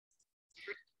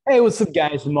Hey, what's up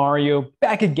guys? Mario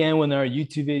back again with another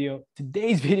YouTube video.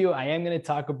 Today's video, I am going to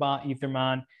talk about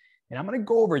Ethermon, and I'm going to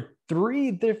go over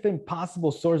 3 different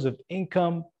possible sources of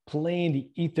income playing the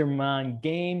Ethermon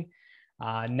game.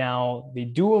 Now, they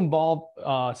do involve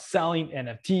selling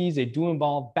NFTs. They do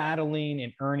involve battling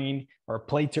and earning or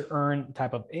play to earn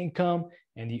type of income.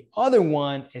 And the other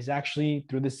one is actually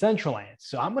through the Decentraland.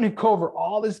 So I'm going to cover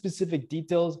all the specific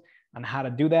details on how to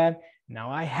do that. Now,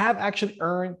 I have actually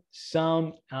earned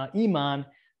some EMON,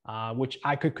 which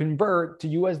I could convert to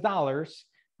US dollars.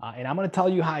 And I'm going to tell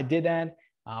you how I did that.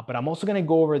 But I'm also going to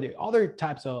go over the other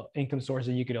types of income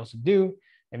sources you could also do.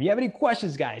 If you have any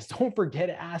questions, guys, don't forget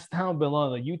to ask down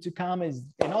below in the YouTube comments.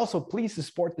 And also, please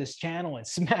support this channel and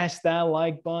smash that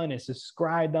like button and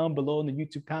subscribe down below in the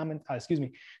YouTube comment.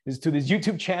 To this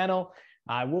YouTube channel.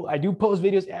 I do post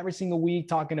videos every single week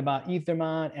talking about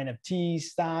Ethermon, NFTs,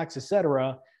 stocks,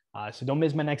 etc. So don't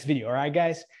miss my next video. All right,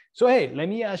 guys. So, hey, let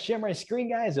me share my screen,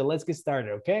 guys, and let's get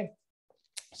started, okay?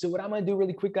 So what I'm going to do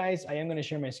really quick, guys, I am going to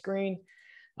share my screen.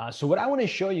 So what I want to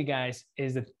show you guys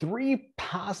is the 3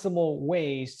 possible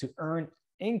ways to earn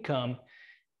income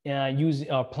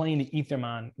playing the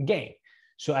Ethermon game.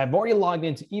 So I've already logged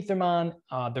into Ethermon.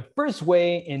 The first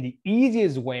way and the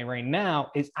easiest way right now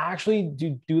is actually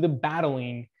to do the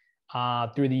battling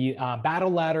through the battle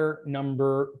ladder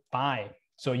number 5.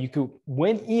 So you could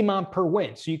win EMON per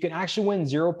win. So you can actually win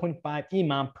 0.5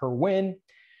 EMON per win.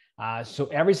 So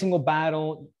every single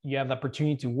battle, you have the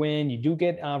opportunity to win. You do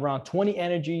get around 20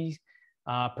 energies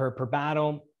per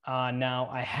battle. Now,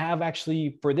 I have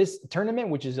actually, for this tournament,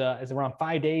 which is around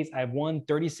 5 days, I've won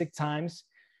 36 times.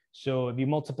 So if you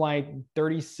multiply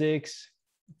 36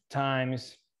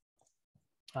 times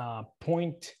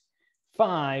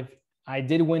 0.5, I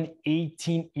did win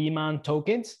 18 EMON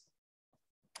tokens.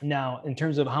 Now, in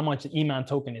terms of how much the EMON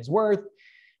token is worth,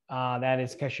 that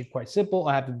is actually quite simple. All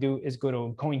I have to do is go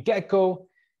to CoinGecko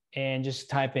and just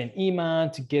type in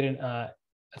EMON to get a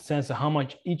sense of how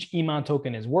much each EMON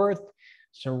token is worth.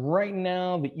 So right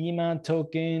now, the EMON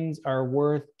tokens are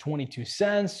worth 22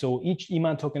 cents. So each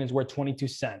EMON token is worth 22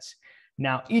 cents.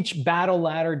 Now, each battle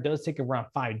ladder does take around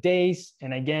 5 days.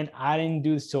 And again, I didn't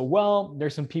do so well.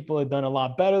 There's some people that have done a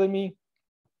lot better than me,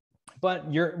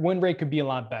 but your win rate could be a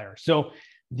lot better. So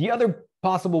the other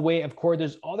possible way, of course,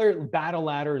 there's other battle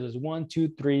ladders. There's 1,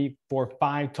 2, 3, 4,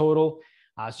 5 total.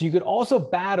 So you could also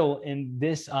battle in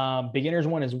this beginner's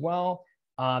one as well.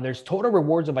 There's total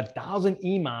rewards of 1,000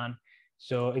 EMON.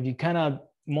 So if you kind of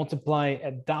multiply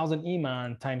 1,000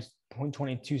 EMON times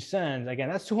 0.22 cents, again,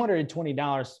 that's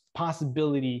 $220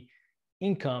 possibility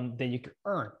income that you could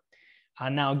earn.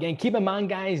 Now, again, keep in mind,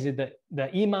 guys, that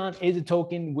the EMON is a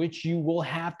token which you will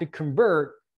have to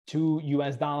convert to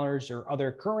US dollars or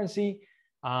other currency.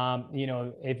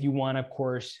 If you want, of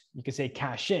course, you could say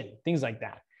cash in, things like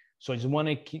that. So I just want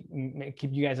to keep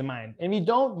you guys in mind. And if you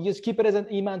don't, you just keep it as an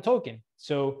EMON token.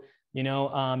 So,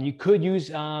 you could use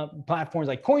platforms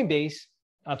like Coinbase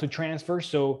to transfer.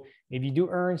 So if you do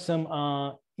earn some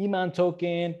EMON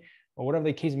token or whatever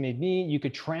the case may be, you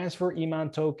could transfer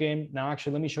EMON token. Now,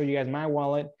 actually, let me show you guys my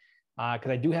wallet because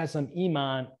I do have some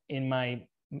EMON in my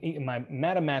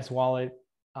MetaMask wallet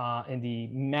in the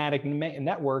Matic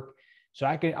network. So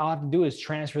all I have to do is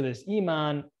transfer this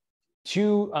EMON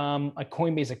to a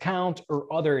Coinbase account or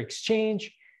other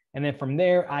exchange. And then from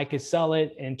there, I could sell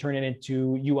it and turn it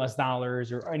into US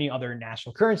dollars or any other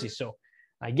national currency. So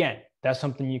again, that's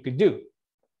something you could do.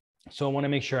 So I want to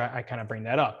make sure I kind of bring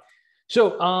that up.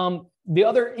 So the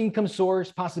other income source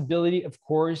possibility, of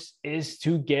course, is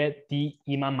to get the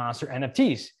EMON Monster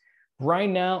NFTs. Right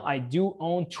now, I do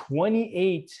own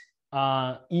 28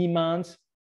 EMONs.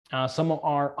 Some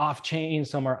are off-chain,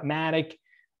 some are Matic,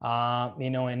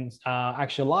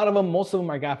 actually a lot of them, most of them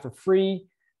I got for free.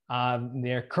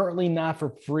 They're currently not for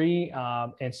free.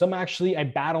 And some actually I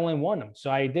battle and won them. So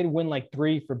I did win like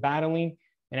 3 for battling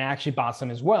and I actually bought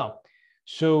some as well.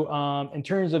 So in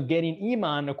terms of getting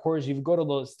EMON, of course, you go to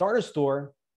the starter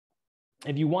store.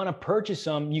 If you want to purchase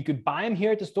some, you could buy them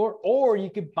here at the store or you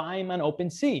could buy them on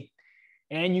OpenSea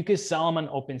and you could sell them on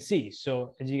OpenSea.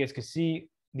 So as you guys can see,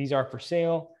 these are for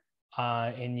sale.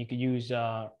 And you could use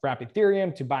Wrap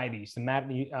Ethereum to buy these.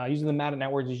 Using the Matic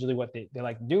network is usually what they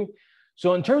like to do.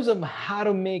 So in terms of how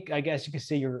to make, I guess you could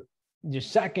say your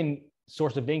second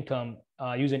source of income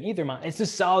using Ethermon is to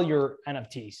sell your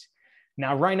NFTs.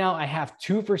 Now, right now I have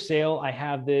 2 for sale. I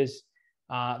have this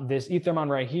Ethermon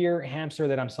right here, Hamster,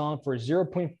 that I'm selling for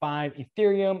 0.5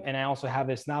 Ethereum. And I also have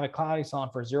this Navi Cloudy selling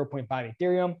for 0.5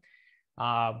 Ethereum.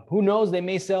 Who knows, they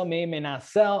may sell, may not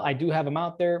sell. I do have them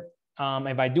out there.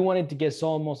 If I do want it to get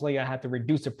sold, most likely I have to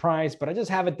reduce the price, but I just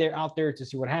have it out there to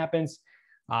see what happens.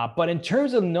 But in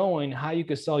terms of knowing how you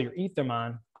could sell your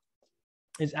Ethermon,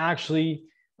 is actually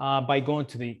by going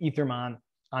to the Ethermon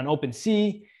on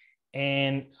OpenSea.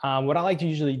 And what I like to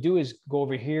usually do is go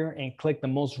over here and click the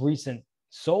most recent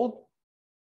sold.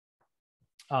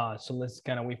 So let's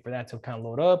kind of wait for that to kind of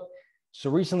load up. So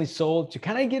recently sold, to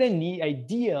kind of get a neat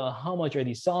idea how much are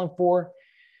these selling for.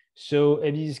 So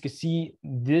if you can see,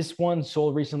 this one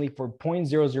sold recently for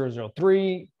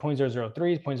 0.0003,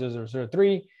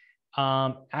 0.003,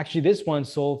 0.0003. Actually, this one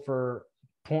sold for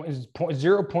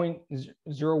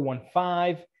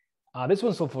 0.015. This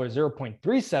one sold for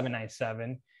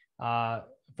 0.3797.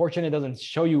 Fortunately, it doesn't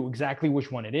show you exactly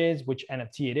which one it is, which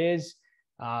NFT it is.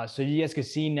 So you guys can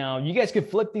see now, you guys could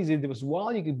flip these as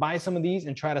well. You could buy some of these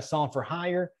and try to sell them for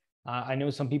higher. I know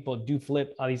some people do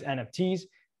flip these NFTs.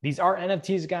 These are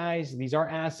NFTs, guys. These are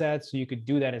assets, so you could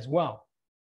do that as well.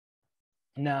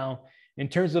 Now, in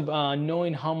terms of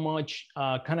knowing how much,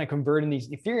 kind of converting these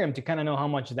Ethereum to kind of know how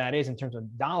much that is in terms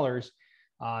of dollars,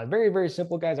 very, very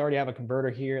simple, guys. I already have a converter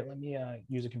here. Let me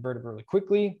use a converter really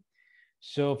quickly.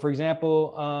 So, for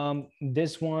example,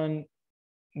 this one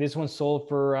sold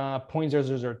for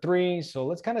 0.0003. So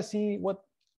let's kind of see what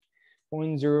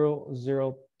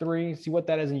 0.003, see what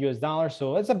that is in US dollars.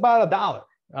 So it's about $1,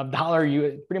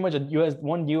 pretty much $1 US.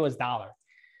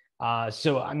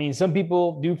 So, I mean, some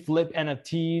people do flip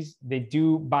NFTs. They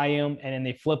do buy them and then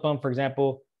they flip them. For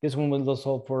example, this one was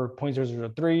sold for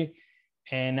 0.003.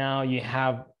 And now you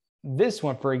have this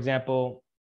one, for example,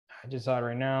 I just saw it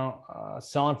right now,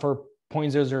 selling for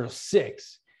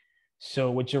 0.006.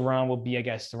 So which around will be, I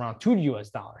guess, around $2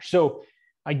 US. So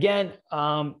again,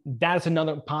 that's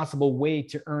another possible way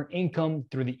to earn income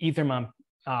through the Ethermon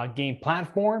game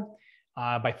platform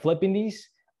by flipping these.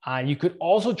 You could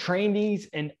also train these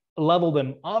and level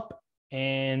them up,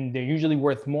 and they're usually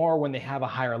worth more when they have a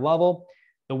higher level.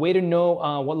 The way to know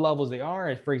what levels they are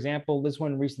is, for example, this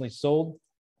one recently sold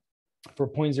for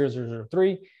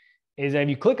 0.0003, is that if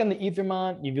you click on the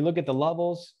Ethermon, if you look at the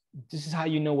levels, this is how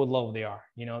you know what level they are.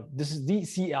 You know, this is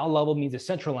DCL level, means the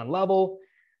Decentraland level,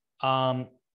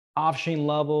 off-chain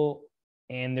level,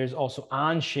 and there's also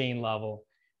on-chain level.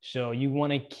 So you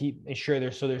want to keep sure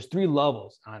there's 3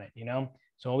 levels on it, you know?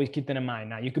 So always keep that in mind.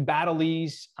 Now you could battle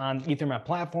these on the Ethermon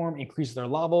platform, increase their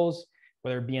levels,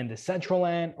 whether it be in the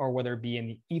Decentraland or whether it be in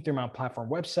the Ethermon platform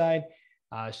website.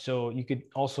 So you could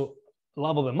also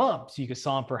level them up so you could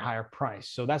sell them for a higher price.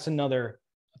 So that's another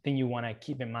thing you want to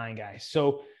keep in mind, guys.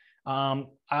 So I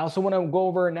also want to go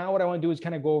over, now what I want to do is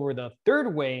kind of go over the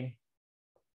third way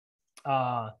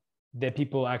that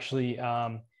people actually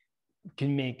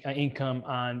can make income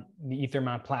on the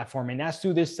Ethermon platform. And that's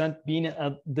through this being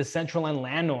a Decentraland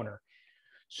landowner.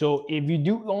 So if you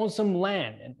do own some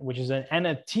land, which is an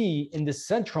NFT in the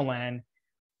Decentraland,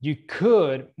 you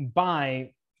could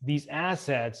buy these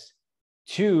assets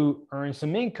to earn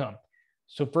some income.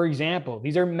 So for example,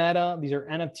 these are these are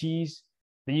NFTs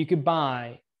that you could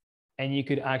buy and you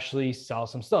could actually sell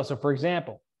some stuff. So for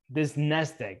example, this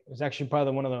nest egg is actually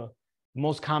probably one of the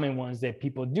most common ones that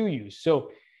people do use. So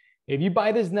if you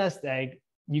buy this nest egg,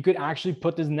 you could actually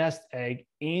put this nest egg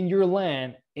in your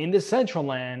land, in the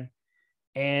Decentraland,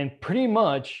 and pretty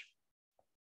much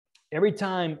every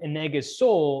time an egg is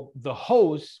sold, the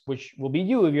host, which will be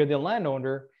you if you're the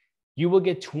landowner, you will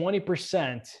get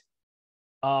 20%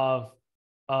 of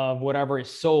whatever is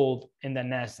sold in the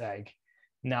nest egg.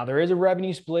 Now, there is a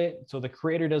revenue split. So the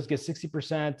creator does get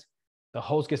 60%, the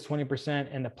host gets 20%,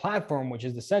 and the platform, which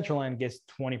is the Decentraland, gets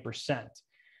 20%.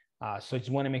 So just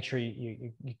want to make sure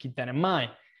you keep that in mind.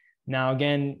 Now,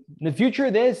 again, in the future,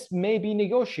 this may be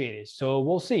negotiated. So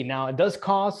we'll see. Now, it does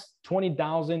cost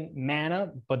 20,000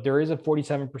 mana, but there is a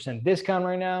 47% discount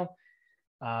right now.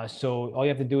 So all you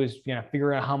have to do is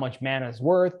figure out how much mana is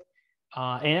worth.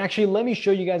 And actually, let me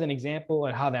show you guys an example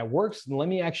of how that works. Let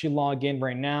me actually log in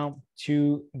right now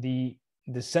to the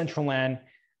Decentraland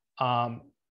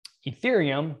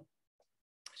Ethereum,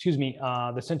 excuse me,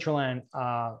 the Decentraland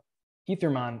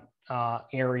Ethermon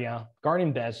area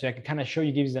garden bed, so I can kind of show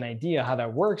you, give you an idea how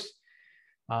that works.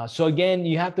 So again,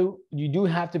 you do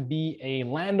have to be a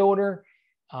landowner,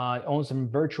 own some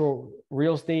virtual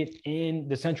real estate in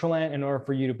the Decentraland in order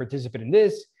for you to participate in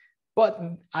this. But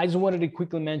I just wanted to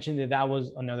quickly mention that that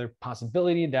was another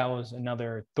possibility. That was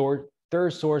another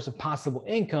third source of possible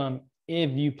income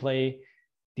if you play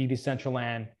the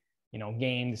Decentraland,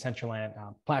 game, Decentraland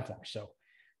platform.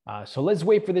 So let's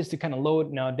wait for this to kind of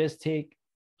load. Now, it does take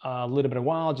a little bit of a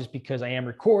while just because I am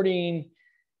recording.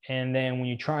 And then when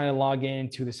you try to log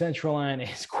into the Decentraland,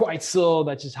 it's quite slow.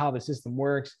 That's just how the system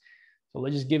works. So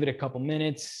let's just give it a couple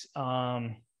minutes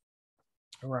or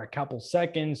a couple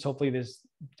seconds. Hopefully this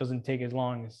doesn't take as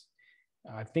long as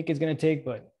I think it's going to take,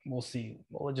 but we'll see.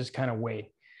 We'll just kind of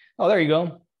wait. Oh, there you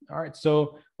go. All right.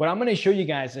 So what I'm going to show you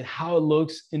guys is how it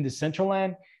looks in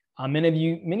Decentraland. Many of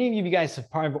you guys have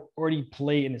probably already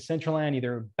played in Decentraland,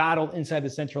 either battled inside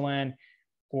Decentraland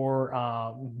or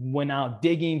went out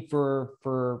digging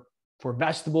for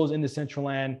vegetables in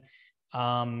Decentraland,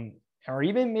 or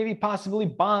even maybe possibly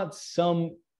bought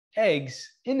some eggs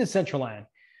in Decentraland.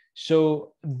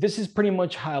 So this is pretty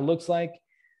much how it looks like.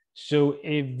 So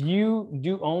if you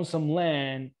do own some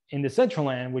land in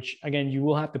Decentraland, which again, you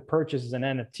will have to purchase as an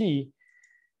NFT,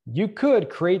 you could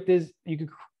create this, you could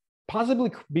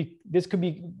possibly be, this could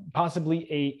be possibly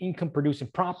a income producing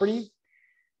property.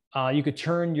 You could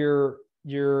turn your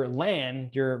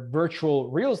land, your virtual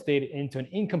real estate into an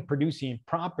income producing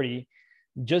property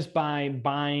just by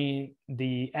buying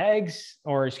the eggs,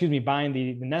 or excuse me, buying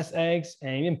the nest eggs,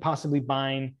 and even possibly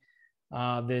buying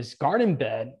this garden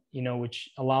bed, which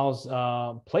allows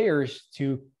players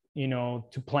to,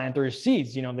 to plant their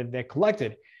seeds, that they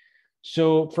collected.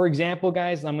 So for example,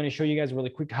 guys, I'm going to show you guys really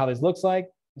quick how this looks like.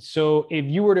 So if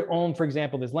you were to own, for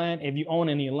example, this land, if you own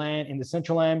any land in the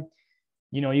Decentraland,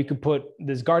 you could put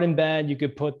this garden bed, you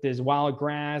could put this wild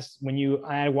grass. When you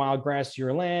add wild grass to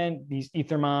your land, these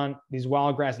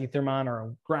wild grass Ethermon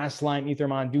or grass slime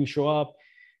Ethermon do show up,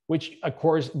 which of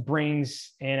course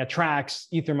brings and attracts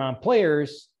Ethermon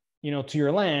players, to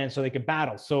your land so they could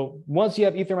battle. So once you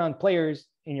have Ethermon players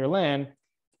in your land,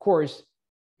 of course,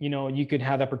 you could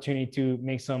have the opportunity to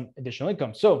make some additional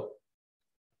income. So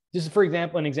this is, for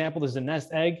example, an example. This is a nest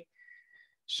egg.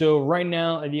 So right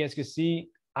now, if you guys can see,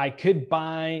 I could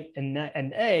buy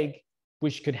an egg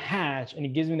which could hatch, and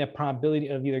it gives me the probability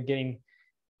of either getting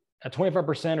a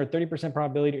 25% or 30%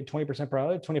 probability, or 20%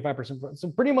 probability, 25%. So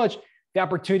pretty much the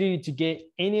opportunity to get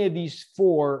any of these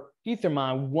 4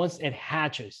 Ethermon once it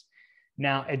hatches.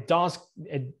 Now it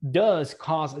does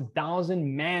cost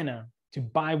 1,000 mana to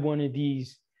buy one of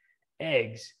these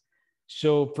eggs.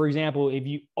 So for example, if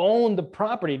you own the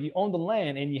property, if you own the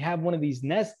land and you have one of these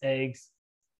nest eggs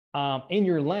in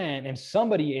your land, and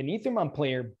somebody, an Ethermon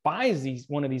player, buys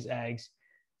one of these eggs,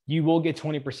 you will get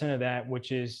 20% of that,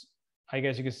 which is, I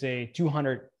guess you could say,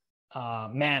 200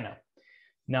 mana.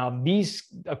 Now, these,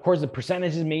 of course, the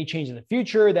percentages may change in the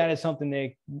future. That is something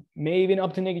that may even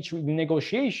up to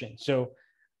negotiation. So,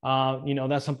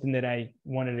 that's something that I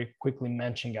wanted to quickly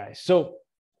mention, guys. So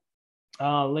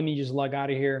let me just log out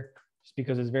of here just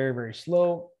because it's very, very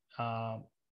slow. All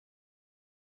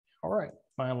right,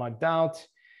 finally logged out.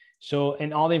 So,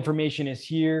 and all the information is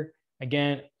here.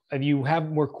 Again, if you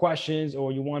have more questions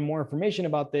or you want more information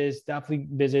about this, definitely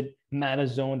visit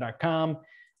metazone.com.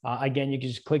 Again, you can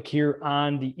just click here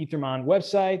on the Ethermon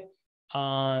website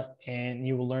and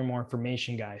you will learn more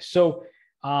information, guys. So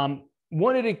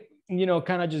wanted to,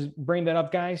 kind of just bring that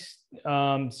up, guys.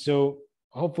 So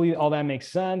hopefully all that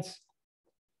makes sense.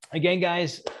 Again,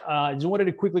 guys, I just wanted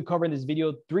to quickly cover in this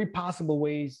video 3 possible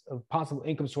ways of possible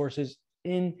income sources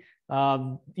in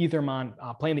Ethermon,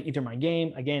 playing the Ethermon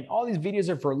game. Again, all these videos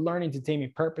are for learning,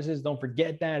 entertainment purposes. Don't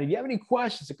forget that. If you have any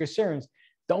questions or concerns,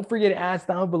 don't forget to ask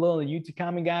down below in the YouTube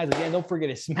comment, guys. Again, don't forget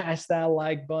to smash that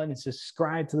like button and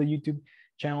subscribe to the YouTube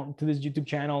channel, to this YouTube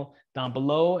channel down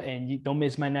below, and don't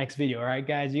miss my next video. All right,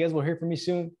 guys, you guys will hear from me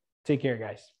soon. Take care,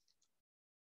 guys.